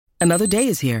Another day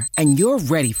is here, and you're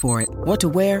ready for it. What to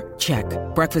wear? Check.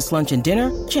 Breakfast, lunch, and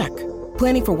dinner? Check.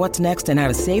 Planning for what's next and how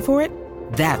to save for it?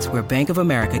 That's where Bank of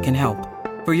America can help.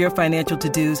 For your financial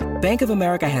to-dos, Bank of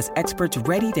America has experts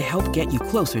ready to help get you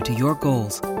closer to your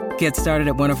goals. Get started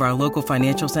at one of our local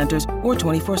financial centers or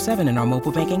 24/7 in our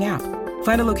mobile banking app.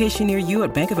 Find a location near you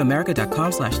at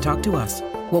bankofamerica.com/talktous.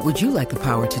 What would you like the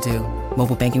power to do?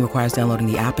 Mobile banking requires downloading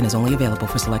the app and is only available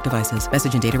for select devices.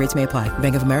 Message and data rates may apply.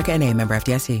 Bank of America N.A., member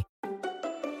FDIC.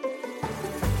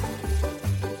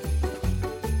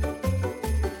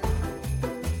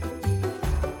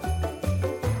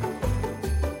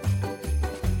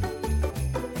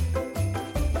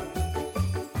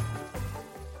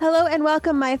 Hello and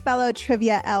welcome, my fellow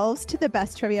trivia elves, to the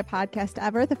best trivia podcast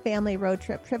ever, the Family Road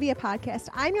Trip Trivia Podcast.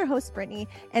 I'm your host, Brittany,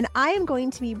 and I am going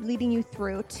to be leading you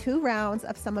through 2 rounds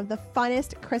of some of the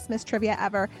funnest Christmas trivia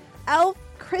ever. Elf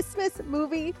Christmas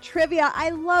movie trivia.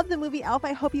 I love the movie Elf.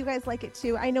 I hope you guys like it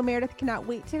too. I know Meredith cannot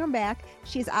wait to come back.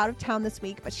 She's out of town this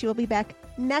week, but she will be back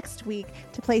next week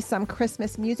to play some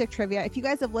Christmas music trivia. If you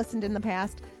guys have listened in the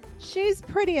past, she's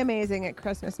pretty amazing at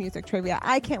Christmas music trivia.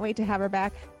 I can't wait to have her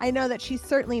back. I know that she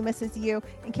certainly misses you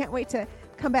and can't wait to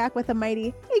come back with a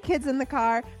mighty "Hey Kids in the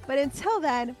Car." But until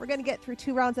then, we're going to get through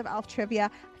 2 rounds of Elf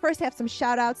trivia. First, I have some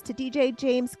shout outs to DJ,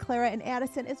 James, Clara, and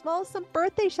Addison, as well as some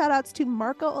birthday shout outs to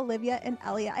Marco, Olivia, and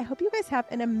Elliot. I hope you guys have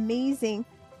an amazing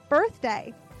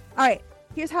birthday. All right,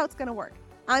 here's how it's going to work.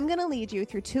 I'm going to lead you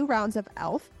through 2 rounds of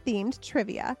Elf-themed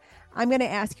trivia. I'm going to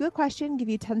ask you a question, give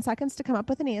you 10 seconds to come up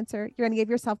with an answer. You're going to give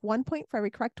yourself 1 point for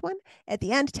every correct one. At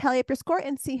the end, tally up your score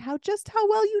and see how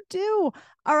well you do.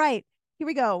 All right, here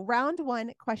we go. Round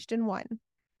 1, question 1.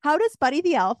 How does Buddy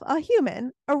the Elf, a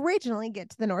human, originally get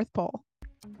to the North Pole?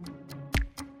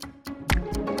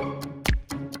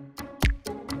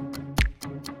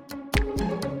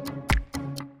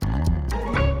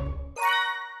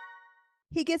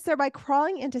 He gets there by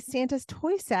crawling into Santa's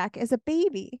toy sack as a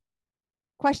baby.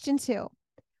 Question 2.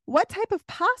 What type of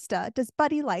pasta does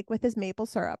Buddy like with his maple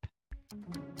syrup?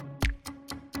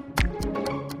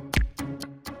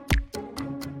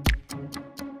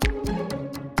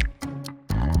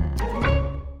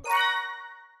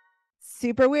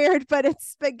 Super weird, but it's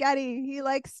spaghetti. He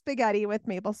likes spaghetti with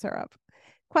maple syrup.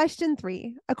 Question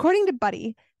 3. According to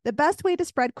Buddy, the best way to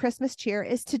spread Christmas cheer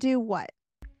is to do what?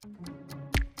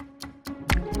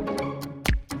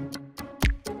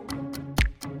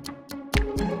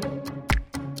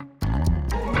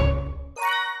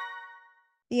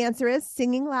 The answer is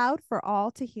singing loud for all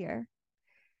to hear.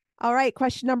 All right,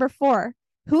 question number 4.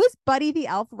 Who is Buddy the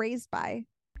Elf raised by?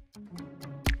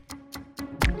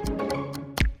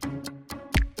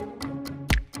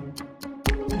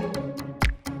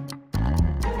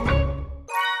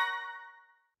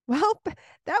 Well,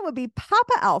 that would be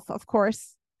Papa Elf, of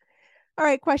course. All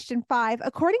right, question 5.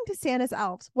 According to Santa's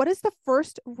elves, what is the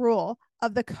first rule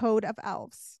of the Code of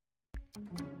Elves?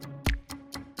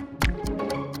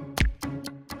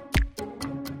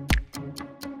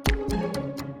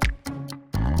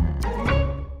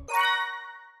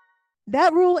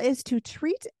 That rule is to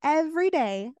treat every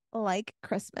day like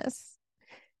Christmas.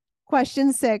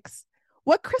 Question 6.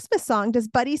 What Christmas song does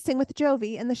Buddy sing with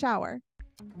Jovi in the shower?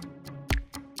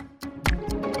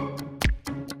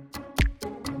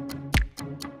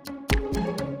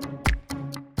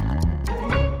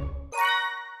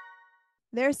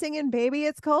 They're singing "Baby,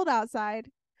 It's Cold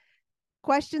Outside."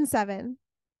 Question 7.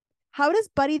 How does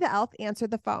Buddy the Elf answer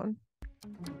the phone?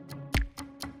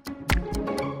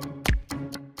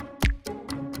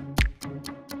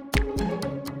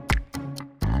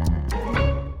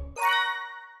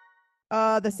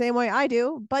 The same way I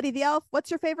do. Buddy the Elf,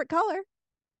 what's your favorite color?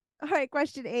 All right,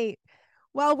 question 8.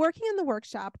 While working in the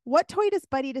workshop, what toy does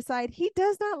Buddy decide he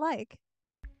does not like?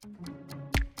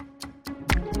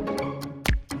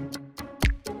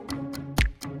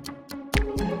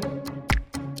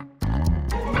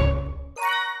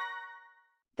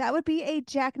 That would be a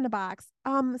Jack-in-the-Box.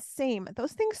 Same.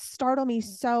 Those things startle me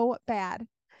so bad.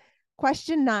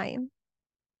 Question 9.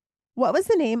 What was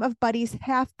the name of Buddy's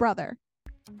half-brother?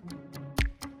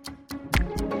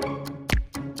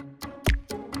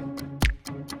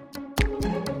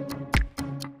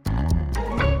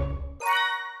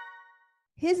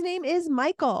 His name is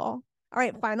Michael. All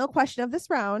right, final question of this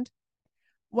round.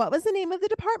 What was the name of the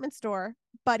department store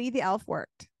Buddy the Elf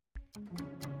worked?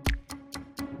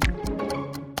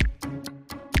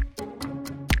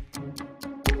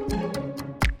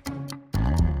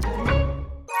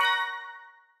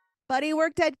 Buddy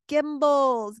worked at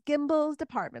Gimbel's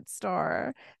department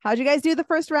store. How'd you guys do the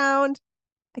first round?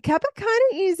 I kept it kind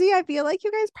of easy. I feel like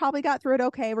you guys probably got through it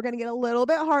okay. We're going to get a little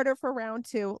bit harder for round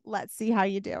 2. Let's see how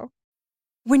you do.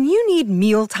 When you need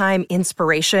mealtime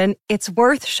inspiration, it's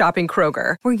worth shopping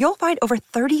Kroger, where you'll find over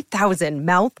 30,000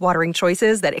 mouth-watering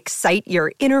choices that excite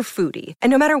your inner foodie. And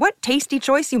no matter what tasty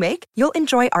choice you make, you'll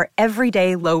enjoy our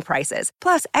everyday low prices,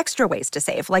 plus extra ways to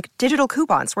save, like digital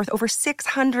coupons worth over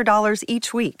 $600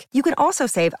 each week. You can also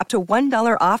save up to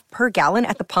 $1 off per gallon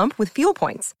at the pump with fuel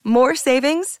points. More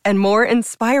savings and more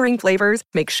inspiring flavors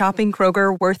make shopping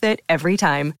Kroger worth it every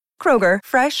time. Kroger,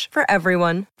 fresh for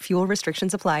everyone. Fuel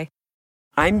restrictions apply.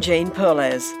 I'm Jane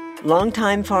Perlez,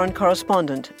 longtime foreign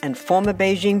correspondent and former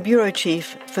Beijing bureau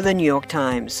chief for the New York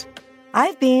Times.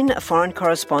 I've been a foreign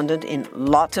correspondent in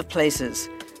lots of places: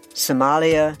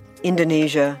 Somalia,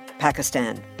 Indonesia,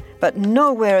 Pakistan, but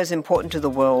nowhere as important to the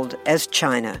world as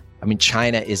China. I mean,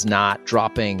 China is not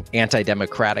dropping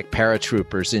anti-democratic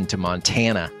paratroopers into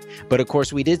Montana. But of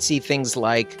course, we did see things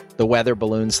like the weather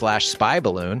balloon/spy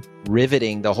balloon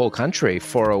riveting the whole country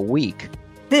for a week.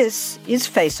 This is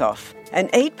Face Off, an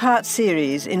 8-part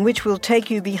series in which we'll take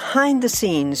you behind the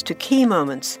scenes to key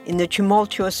moments in the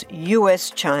tumultuous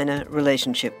U.S.-China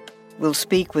relationship. We'll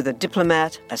speak with a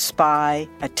diplomat, a spy,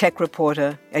 a tech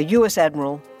reporter, a U.S.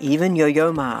 admiral, even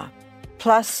Yo-Yo Ma.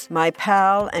 Plus, my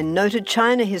pal and noted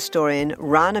China historian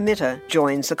Rana Mitter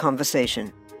joins the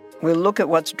conversation. We'll look at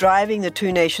what's driving the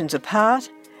two nations apart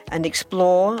and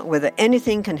explore whether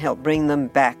anything can help bring them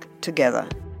back together.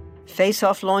 Face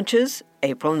Off launches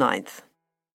April 9th.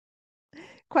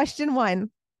 Question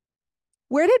 1.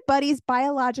 Where did Buddy's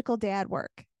biological dad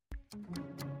work?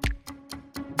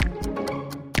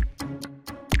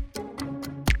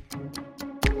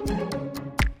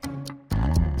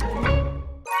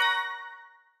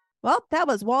 Well, that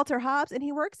was Walter Hobbs, and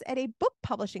he works at a book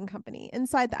publishing company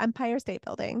inside the Empire State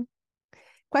Building.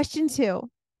 Question 2.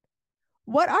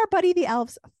 What are Buddy the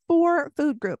Elf's 4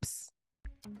 food groups?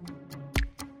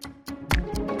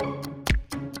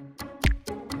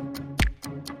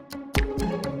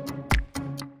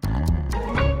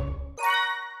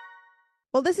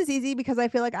 Well, this is easy because I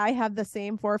feel like I have the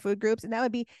same 4 food groups, and that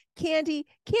would be candy,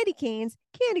 candy canes,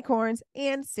 candy corns,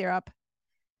 and syrup.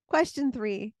 Question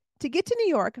 3. To get to New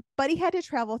York, Buddy had to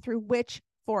travel through which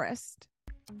forest?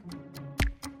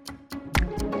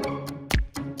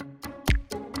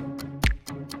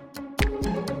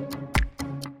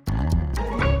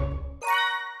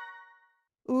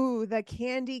 Ooh, the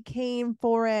candy cane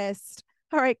forest.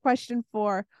 All right, question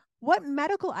 4. What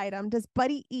medical item does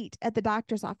Buddy eat at the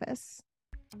doctor's office?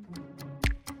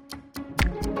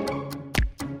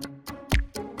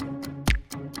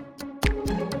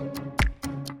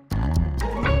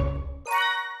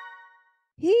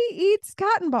 He eats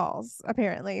cotton balls,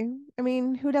 apparently. I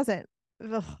mean, who doesn't?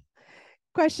 Ugh.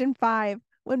 Question 5.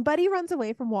 When Buddy runs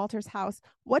away from Walter's house,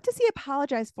 what does he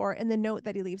apologize for in the note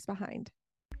that he leaves behind?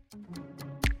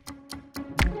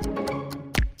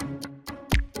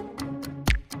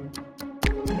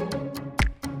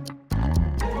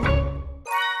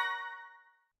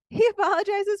 He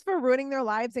apologizes for ruining their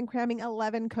lives and cramming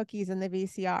 11 cookies in the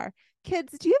VCR.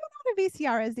 Kids, do you even know what a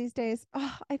VCR is these days?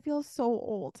 Oh, I feel so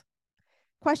old.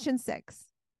 Question 6.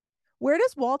 Where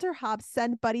does Walter Hobbs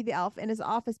send Buddy the Elf in his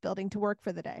office building to work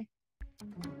for the day?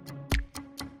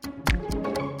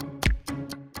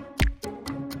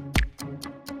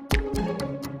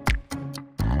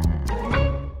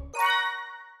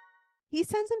 He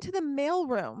sends him to the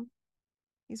mailroom.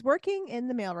 He's working in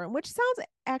the mailroom, which sounds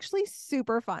actually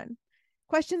super fun.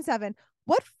 Question 7.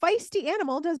 What feisty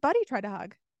animal does Buddy try to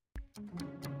hug?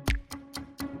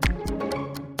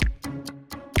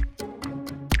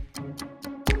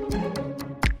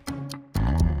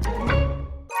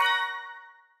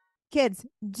 Kids,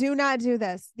 do not do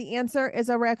this. The answer is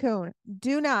a raccoon.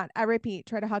 Do not, I repeat,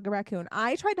 try to hug a raccoon.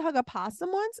 I tried to hug a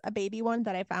possum once, a baby one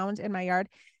that I found in my yard.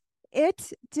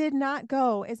 It did not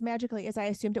go as magically as I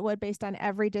assumed it would based on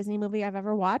every Disney movie I've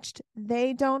ever watched.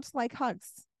 They don't like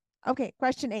hugs. Okay,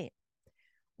 question 8.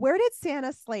 Where did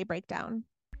Santa's sleigh break down?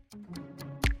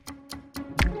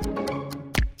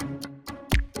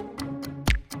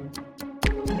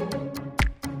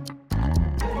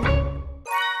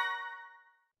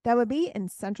 That would be in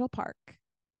Central Park.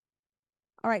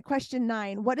 All right, question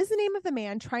 9. What is the name of the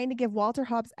man trying to give Walter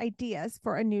Hobbs ideas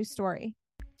for a new story?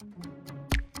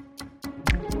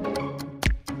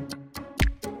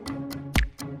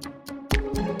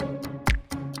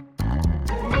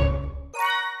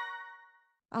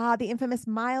 The infamous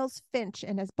Miles Finch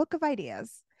in his Book of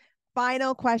Ideas.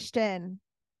 Final question.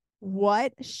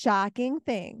 What shocking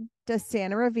thing does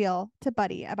Santa reveal to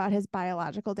Buddy about his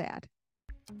biological dad?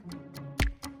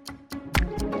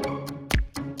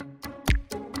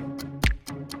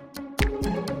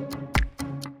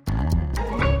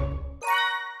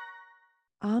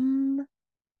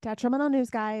 Detrimental news,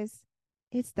 guys.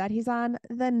 It's that he's on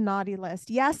the naughty list.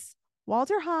 Yes,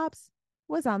 Walter Hobbs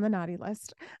was on the naughty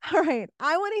list. All right.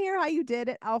 I want to hear how you did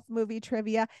at Elf movie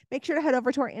trivia. Make sure to head over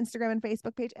to our Instagram and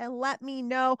Facebook page and let me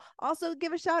know. Also,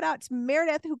 give a shout out to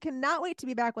Meredith, who cannot wait to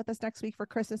be back with us next week for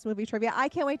Christmas movie trivia. I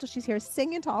can't wait till she's here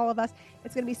singing to all of us.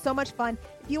 It's going to be so much fun.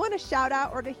 If you want a shout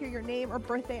out or to hear your name or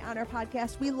birthday on our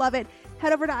podcast, we love it.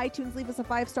 Head over to iTunes, leave us a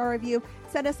 5-star review,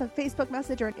 send us a Facebook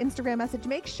message or an Instagram message.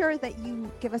 Make sure that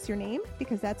you give us your name,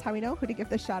 because that's how we know who to give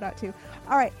this shout out to.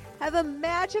 All right. Have a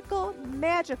magical,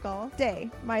 magical day,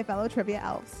 my fellow trivia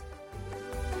elves.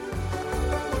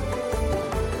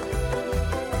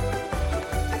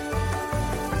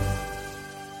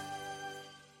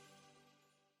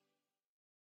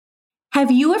 Have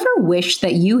you ever wished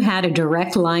that you had a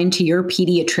direct line to your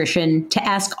pediatrician to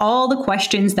ask all the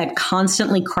questions that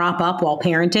constantly crop up while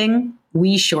parenting?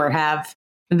 We sure have.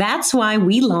 That's why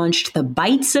we launched the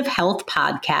Bites of Health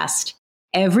podcast.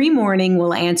 Every morning,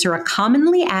 we'll answer a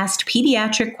commonly asked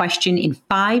pediatric question in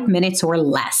 5 minutes or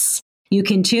less. You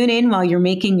can tune in while you're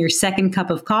making your second cup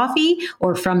of coffee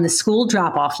or from the school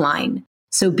drop-off line.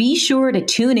 So be sure to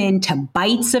tune in to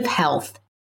Bites of Health,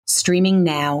 streaming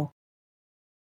now.